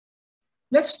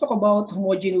Let's talk about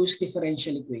homogeneous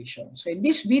differential equation. So in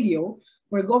this video,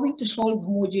 we're going to solve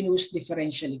homogeneous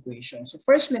differential equation. So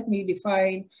first, let me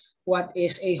define what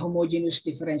is a homogeneous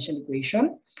differential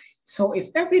equation. So if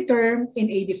every term in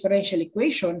a differential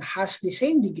equation has the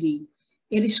same degree,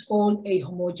 it is called a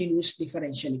homogeneous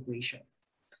differential equation.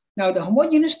 Now, the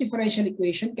homogeneous differential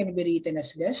equation can be written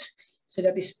as this. So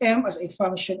that is m as a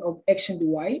function of x and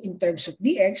y in terms of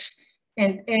dx,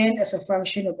 and n as a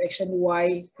function of x and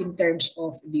y in terms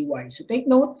of dy. So take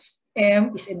note,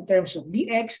 m is in terms of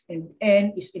dx and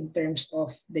n is in terms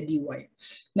of the dy.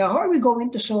 Now, how are we going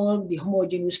to solve the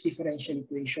homogeneous differential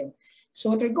equation? So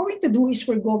what we're going to do is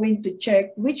we're going to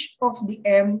check which of the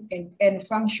m and n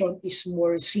function is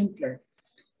more simpler.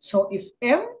 So if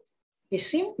m is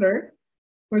simpler,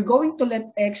 we're going to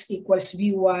let x equals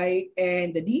vy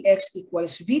and the dx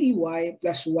equals vdy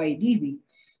plus y dv.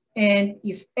 And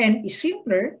if n is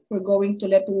simpler, we're going to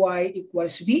let y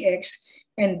equals vx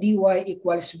and dy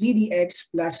equals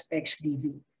vdx plus x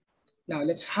dv. Now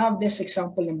let's have this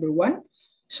example number 1.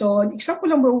 So example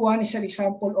number 1 is an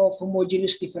example of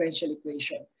homogeneous differential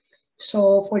equation.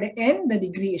 So for the n, the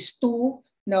degree is 2.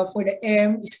 Now for the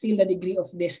m, still the degree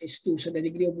of this is 2. So the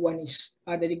degree of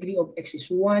the degree of x is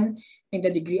 1 and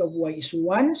the degree of y is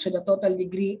 1. So the total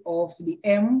degree of the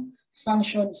m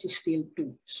function is still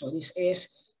 2. So this is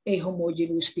a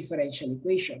homogeneous differential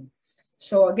equation.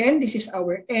 So again, this is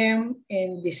our m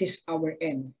and this is our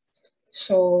n.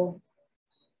 So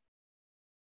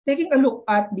taking a look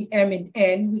at the m and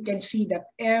n, we can see that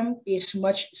m is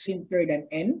much simpler than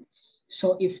n.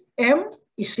 So if m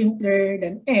is simpler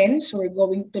than n, so we're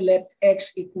going to let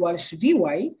x equals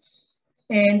vy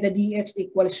and the dx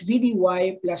equals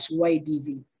vdy plus y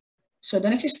dv. So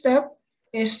the next step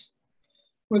is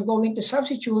we're going to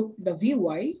substitute the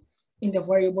vy in the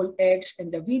variable x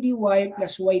and the vdy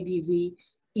plus y dv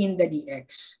in the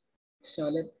dx. So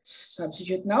let's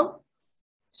substitute now.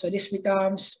 So this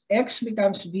becomes x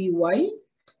becomes vy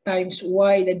times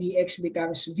y, the dx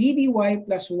becomes vdy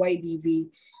plus y dv,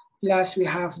 plus we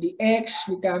have the x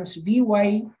becomes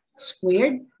vy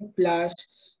squared plus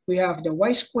we have the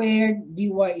y squared, dy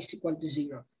is equal to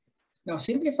 0. Now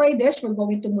simplify this, we're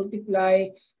going to multiply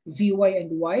vy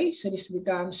and y. So this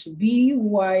becomes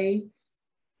vy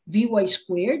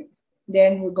squared.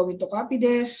 Then we're going to copy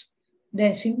this.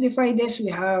 Then simplify this, we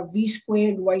have v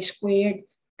squared, y squared,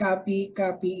 copy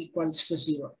equals to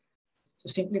 0. So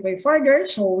simplify further,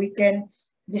 so we can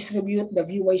distribute the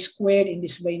vy squared in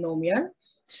this binomial.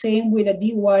 Same with the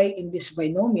dy in this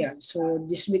binomial. So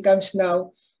this becomes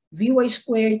now vy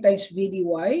squared times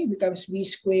vdy becomes v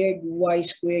squared y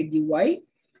squared dy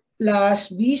plus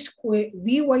vy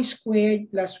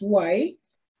squared plus y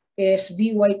is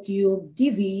vy cubed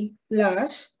dv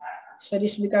plus, so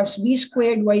this becomes v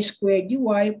squared y squared dy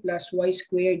plus y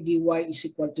squared dy is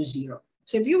equal to 0.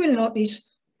 So if you will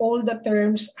notice, all the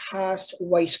terms has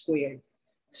y squared.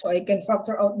 So I can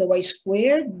factor out the y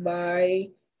squared by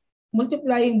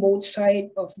multiplying both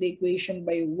sides of the equation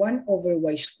by 1 over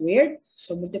y squared.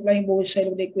 So multiplying both sides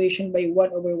of the equation by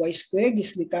 1 over y squared,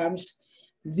 this becomes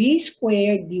v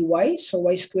squared dy. So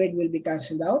y squared will be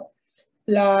cancelled out.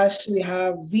 Plus we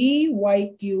have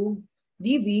vy cubed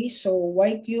dv. So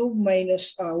y cubed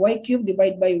minus y cubed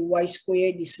divided by y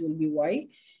squared, this will be y.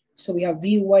 So we have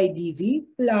vy dv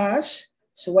plus,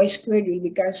 so y squared will be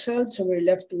cancelled. So we're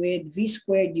left with v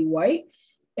squared dy.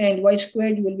 And y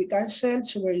squared will be cancelled,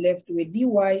 so we're left with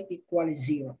dy equals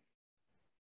 0.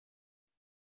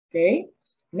 Okay,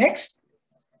 next.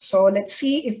 So let's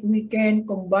see if we can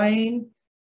combine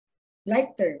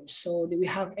like terms. So do we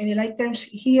have any like terms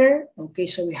here? Okay,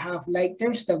 so we have like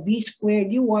terms, the v squared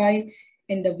dy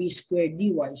and the v squared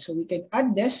dy. So we can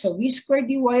add this. So v squared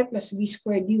dy plus v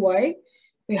squared dy,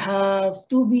 we have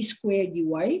 2v squared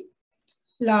dy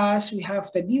plus we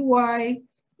have the dy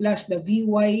plus the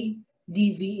vy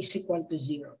dv is equal to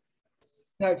 0.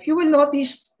 Now, if you will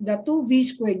notice, the 2v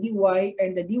squared dy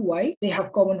and the dy, they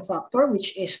have common factor,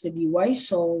 which is the dy.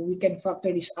 So we can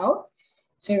factor this out.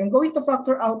 So I'm going to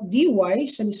factor out dy.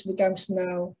 So this becomes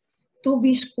now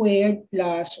 2v squared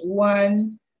plus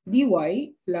 1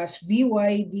 dy plus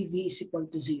vy dv is equal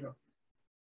to 0.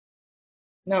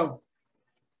 Now,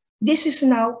 this is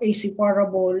now a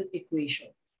separable equation.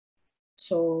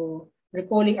 So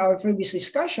recalling our previous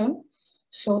discussion,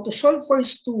 so to solve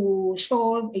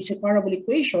a separable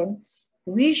equation,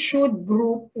 we should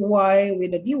group y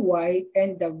with the dy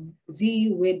and the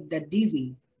v with the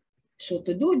dv. So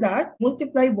to do that,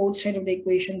 multiply both sides of the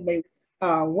equation by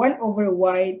 1 over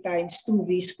y times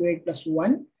 2v squared plus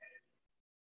 1.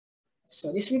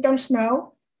 So this becomes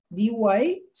now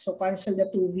dy. So cancel the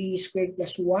 2v squared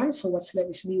plus 1. So what's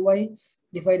left is dy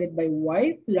divided by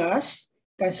y plus,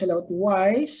 cancel out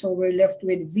y, so we're left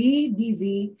with v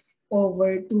dv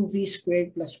over 2v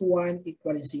squared plus 1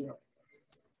 equals 0.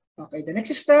 Okay, the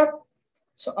next step,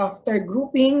 so after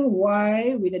grouping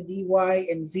y with a dy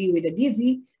and v with a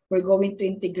dv, we're going to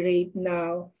integrate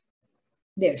now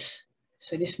this.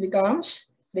 So this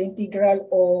becomes the integral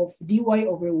of dy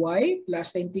over y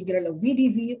plus the integral of v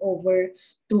dv over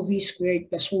 2v squared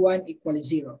plus 1 equals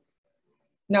 0.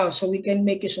 Now, so we can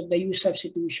make use of the u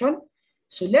substitution.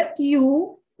 So let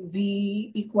u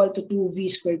v equal to 2v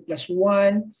squared plus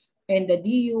 1 and the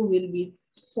du will be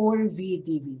 4v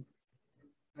dv.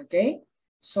 Okay,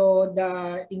 so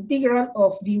the integral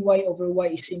of dy over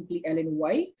y is simply ln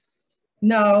y.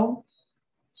 Now,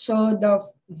 so the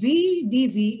v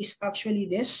dv is actually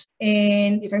this.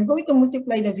 And if I'm going to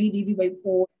multiply the v dv by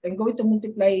 4, I'm going to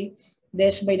multiply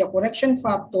this by the correction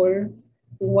factor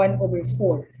 1 over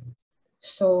 4.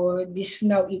 So this is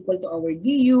now equal to our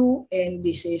du and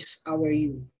this is our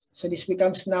u. So this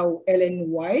becomes now ln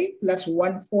y plus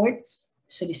 1/4.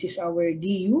 So this is our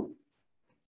du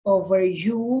over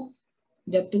u.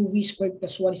 The 2v squared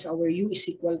plus 1 is our u is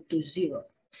equal to 0.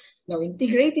 Now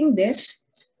integrating this,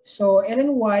 so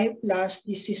ln y plus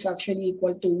this is actually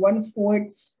equal to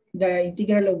 1/4. The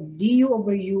integral of du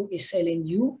over u is ln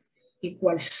u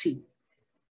equals c.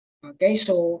 Okay,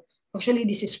 so actually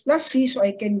this is plus c, so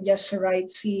I can just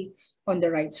write c on the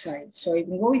right side. So if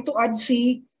I'm going to add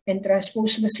c and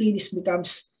transpose the c, this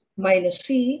becomes minus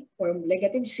c or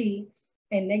negative c,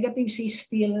 and negative c is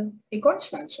still a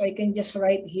constant. So I can just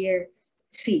write here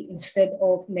c instead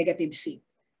of negative c.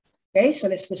 Okay, so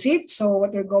let's proceed. So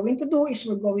what we're going to do is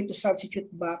we're going to substitute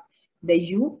back the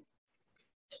u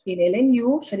in ln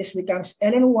u. So this becomes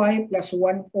ln y plus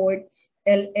 1/4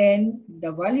 ln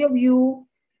the value of u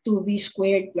 2v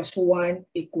squared plus 1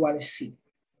 equals c.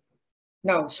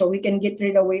 Now, so we can get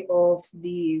rid away of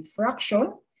the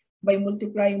fraction by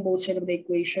multiplying both sides of the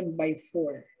equation by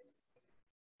 4.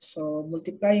 So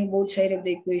multiplying both sides of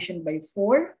the equation by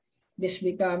 4, this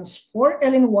becomes 4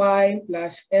 ln y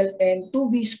plus ln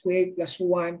 2v squared plus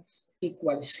 1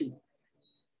 equals c.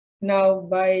 Now,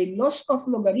 by loss of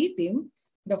logarithm,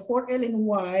 the 4 ln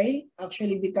y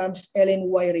actually becomes ln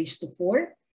y raised to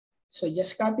 4. So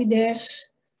just copy this.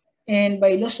 And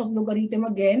by loss of logarithm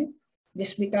again,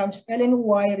 this becomes ln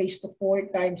y raised to 4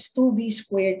 times 2v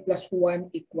squared plus 1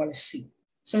 equals c.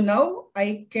 So now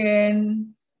I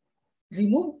can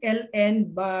remove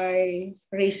ln by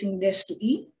raising this to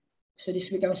e. So this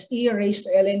becomes e raised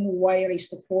to ln y raised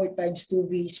to 4 times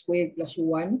 2v squared plus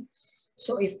 1.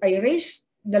 So if I raise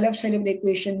the left side of the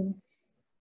equation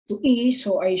to e,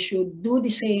 so I should do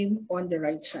the same on the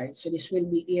right side. So this will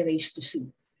be e raised to c.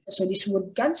 So this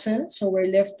would cancel. So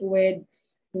we're left with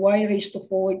y raised to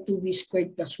 4 2v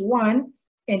squared plus 1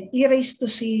 and e raised to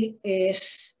c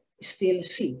is still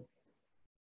c.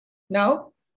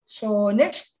 Now, so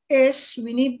next is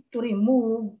we need to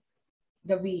remove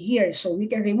the v here. So we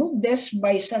can remove this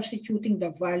by substituting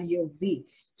the value of v.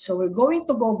 So we're going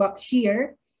to go back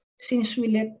here. Since we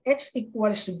let x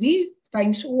equals v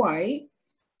times y,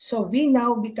 so v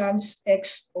now becomes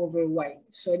x over y.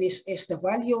 So this is the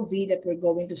value of v that we're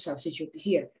going to substitute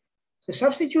here. So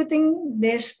substituting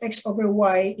this x over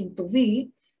y into v,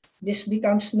 this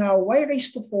becomes now y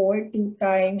raised to 4 2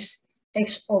 times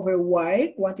x over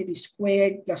y, quantity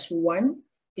squared plus 1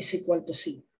 is equal to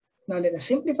c. Now let us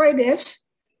simplify this.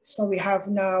 So we have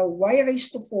now y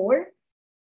raised to 4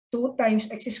 2 times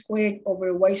x squared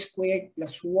over y squared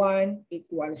plus 1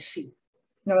 equals c.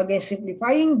 Now again,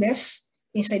 simplifying this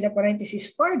inside the parentheses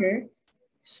further,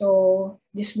 so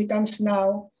this becomes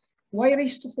now y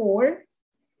raised to 4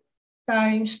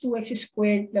 times 2x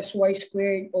squared plus y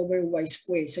squared over y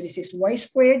squared. So this is y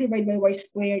squared divided by y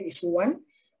squared is 1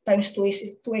 times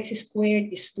 2x squared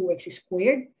is 2x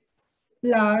squared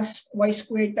plus y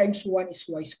squared times 1 is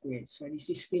y squared. So this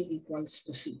is still equals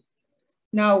to c.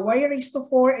 Now y raised to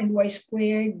 4 and y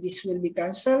squared, this will be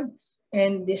cancelled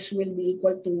and this will be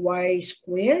equal to y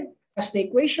squared. As the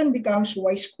equation becomes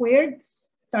y squared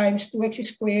times 2x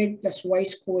squared plus y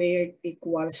squared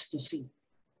equals to c.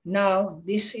 Now,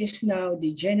 this is now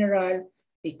the general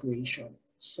equation.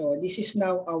 So this is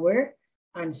now our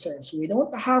answer. So we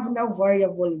don't have now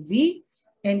variable v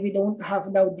and we don't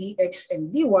have now dx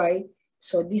and dy.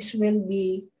 So this will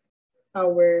be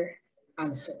our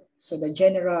answer. So the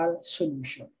general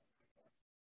solution.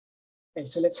 Okay,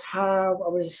 so let's have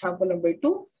our example number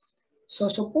 2. So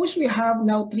suppose we have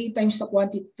now 3 times the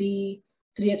quantity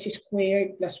 3x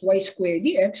squared plus y squared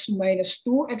dx minus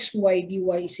 2xy dy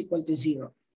is equal to 0.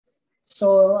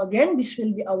 So again, this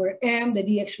will be our m, the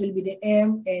dx will be the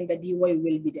m, and the dy will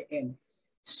be the n.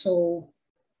 So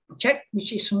check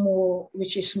which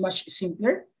is much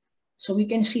simpler. So we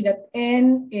can see that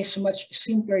n is much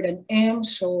simpler than m.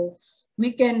 So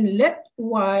we can let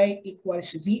y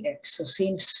equals vx. So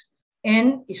since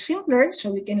n is simpler,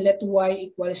 so we can let y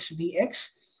equals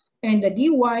vx. And the dy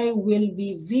will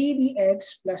be v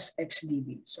dx plus x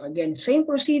dv. So again, same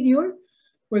procedure.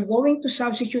 We're going to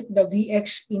substitute the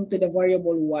vx into the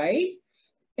variable y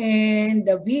and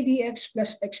the v dx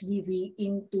plus x dv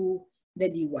into the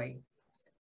dy.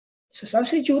 So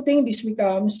substituting, this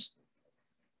becomes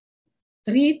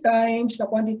 3 times the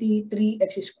quantity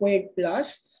 3x squared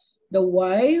plus the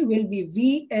y will be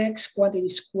vx quantity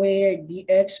squared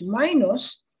dx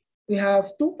minus, we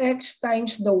have 2x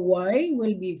times the y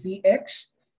will be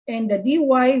vx, and the dy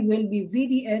will be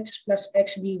v dx plus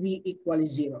x dv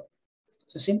equals 0.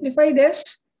 So simplify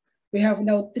this. We have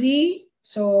now 3.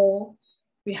 So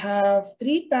we have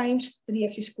 3 times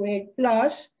 3x squared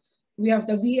plus, we have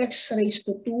the vx raised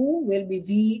to 2 will be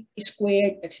v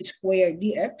squared x squared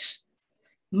dx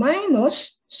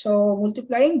minus, so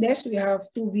multiplying this, we have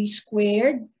 2v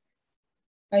squared,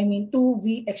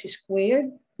 2vx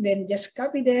squared, then just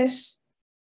copy this,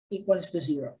 equals to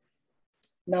 0.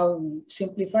 Now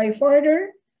simplify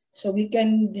further, so we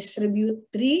can distribute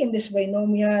 3 in this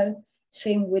binomial,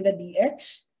 same with the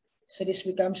dx. So this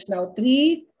becomes now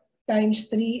 3 times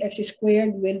 3x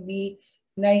squared will be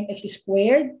 9x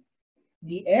squared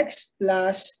dx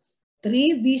plus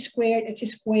 3v squared x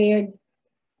squared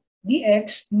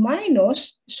dx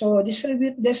minus, so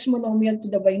distribute this monomial to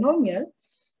the binomial,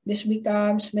 this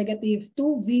becomes negative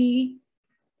 2v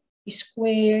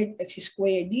squared x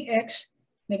squared dx,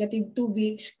 negative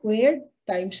 2v squared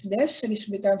times this, so this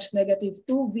becomes negative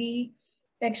 2v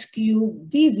x cubed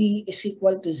dv is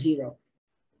equal to 0.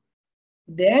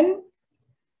 Then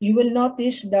you will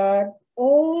notice that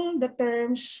all the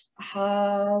terms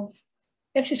have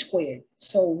x squared.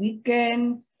 So we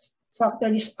can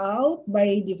factor this out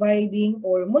by dividing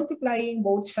or multiplying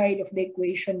both sides of the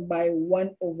equation by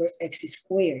 1 over x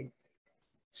squared.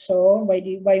 So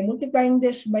by multiplying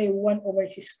this by 1 over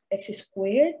x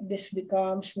squared, this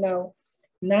becomes now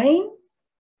 9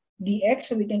 dx.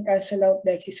 So we can cancel out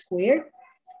the x squared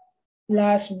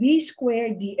plus v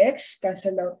squared dx,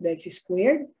 cancel out the x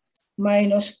squared,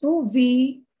 minus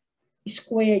 2v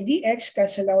squared dx,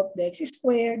 cancel out the x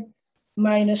squared,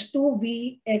 minus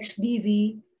 2v x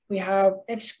dv, we have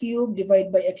x cubed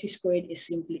divided by x squared is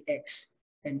simply x,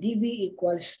 and dv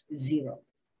equals 0.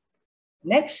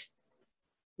 Next,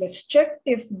 let's check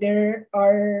if there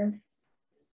are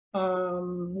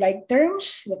like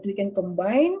terms that we can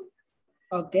combine.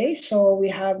 Okay, so we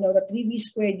have now the 3v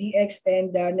squared dx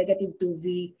and the negative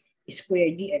 2v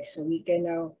squared dx. So we can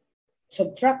now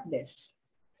subtract this.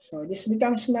 So this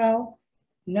becomes now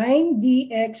 9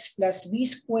 dx plus v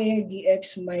squared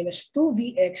dx minus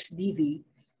 2vx dv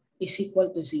is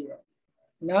equal to 0.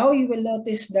 Now you will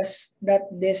notice that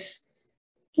these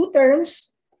two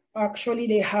terms, actually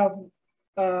they have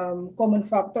common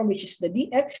factor, which is the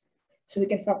dx. So we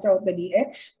can factor out the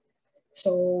dx.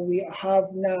 So we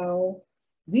have now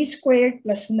v squared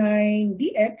plus 9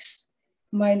 dx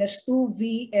minus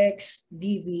 2vx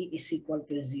dv is equal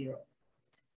to 0.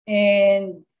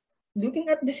 And looking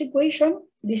at this equation,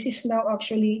 this is now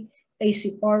actually a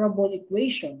separable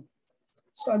equation.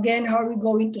 So again, how are we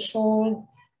going to solve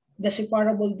the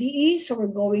separable dE? So we're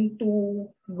going to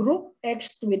group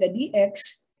x with the dx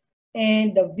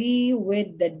and the v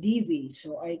with the dv.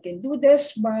 So I can do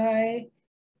this by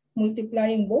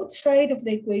multiplying both sides of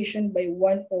the equation by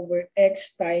 1 over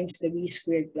x times the v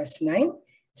squared plus 9.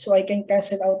 So I can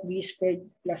cancel out v squared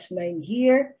plus 9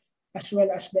 here as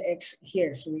well as the x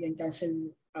here. So we can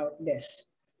cancel out this.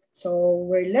 So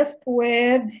we're left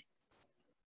with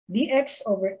dx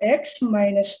over x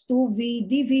minus 2v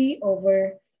dv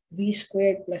over v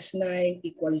squared plus 9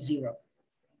 equals 0.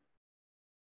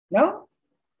 Now,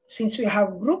 since we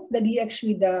have grouped the dx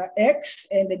with the x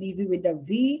and the dv with the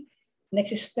v,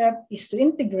 next step is to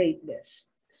integrate this.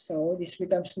 So this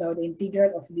becomes now the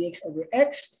integral of dx over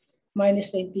x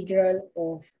minus the integral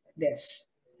of this.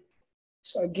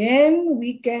 So again,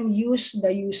 we can use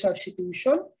the u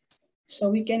substitution. So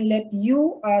we can let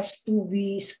u as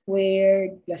 2v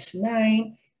squared plus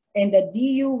 9 and the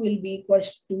du will be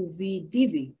equals to v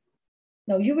dv.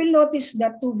 Now you will notice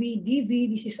that 2v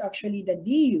dv, this is actually the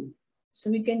du. So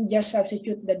we can just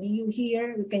substitute the du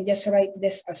here. We can just write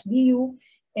this as du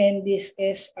and this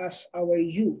is as our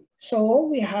u. So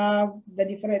we have the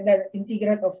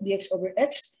integral of dx over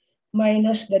x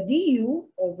minus the du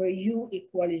over u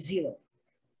equals 0.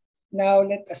 Now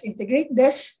let us integrate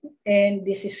this, and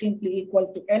this is simply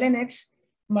equal to ln x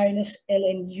minus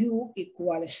ln u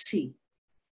equals c.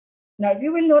 Now, if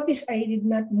you will notice, I did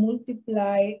not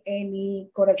multiply any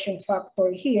correction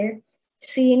factor here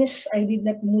since I did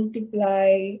not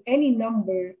multiply any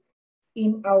number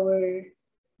in our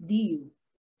du.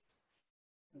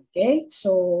 Okay,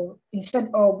 so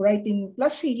instead of writing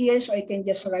plus c here, so I can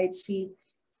just write c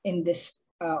in this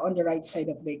on the right side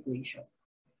of the equation.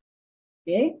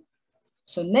 Okay,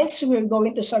 so next we're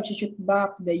going to substitute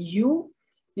back the u.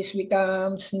 This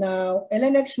becomes now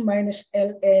ln x minus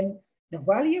ln the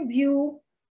value of u,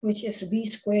 which is v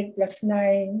squared plus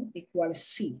 9 equals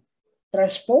c.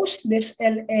 Transpose this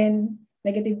ln,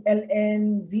 negative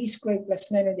ln v squared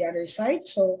plus 9 on the other side.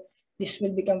 So this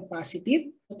will become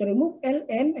positive. To remove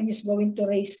ln, I'm just going to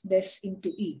raise this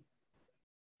into e.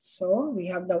 So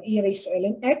we have now e raised to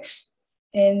ln x,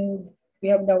 and we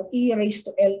have now e raised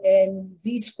to ln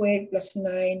v squared plus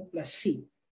 9 plus c.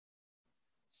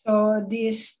 So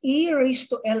this e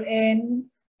raised to ln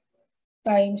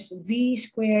times v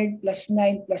squared plus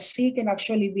 9 plus c can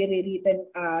actually be rewritten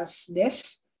as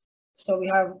this. So we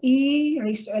have e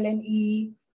raised to ln e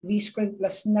v squared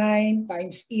plus 9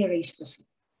 times e raised to c.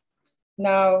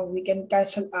 Now we can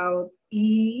cancel out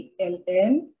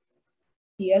ELN,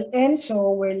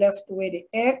 so we're left with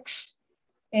x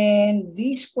and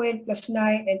v squared plus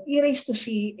 9 and e raised to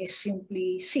c is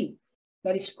simply c,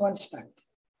 that is constant.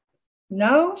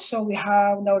 Now, so we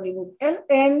have now removed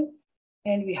ln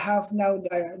and we have now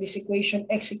this equation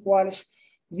x equals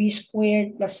v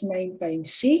squared plus 9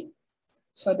 times c.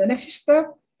 So the next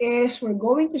step is we're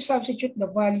going to substitute the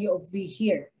value of v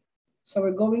here. So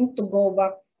we're going to go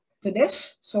back to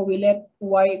this. So we let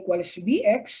y equals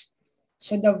vx.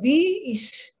 So the v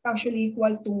is actually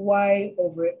equal to y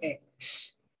over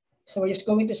x. So we're just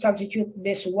going to substitute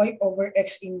this y over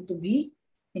x into v,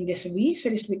 in this v. So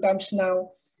this becomes now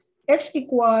x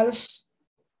equals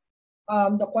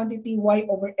the quantity y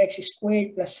over x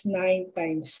squared plus 9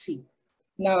 times c.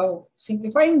 Now,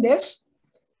 simplifying this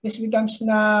becomes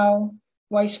now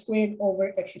y squared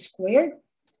over x squared.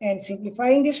 And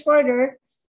simplifying this further,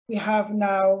 we have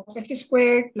now x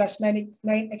squared plus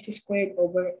 9x squared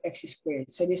over x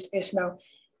squared. So this is now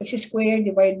x squared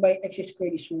divided by x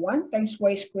squared is 1 times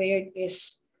y squared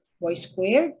is y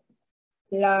squared.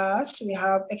 Plus we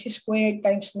have x squared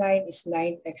times 9 is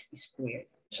 9x squared.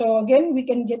 So again, we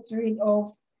can get rid of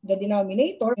the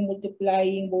denominator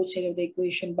multiplying both sides of the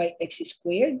equation by x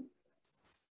squared.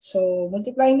 So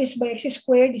multiplying this by x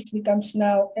squared, this becomes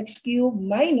now x cubed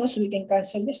minus, we can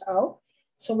cancel this out.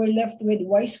 So we're left with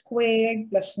y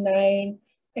squared plus 9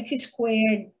 x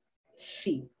squared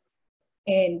c.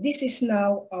 And this is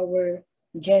now our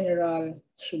general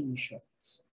solution.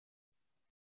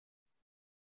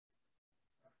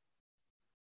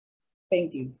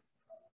 Thank you.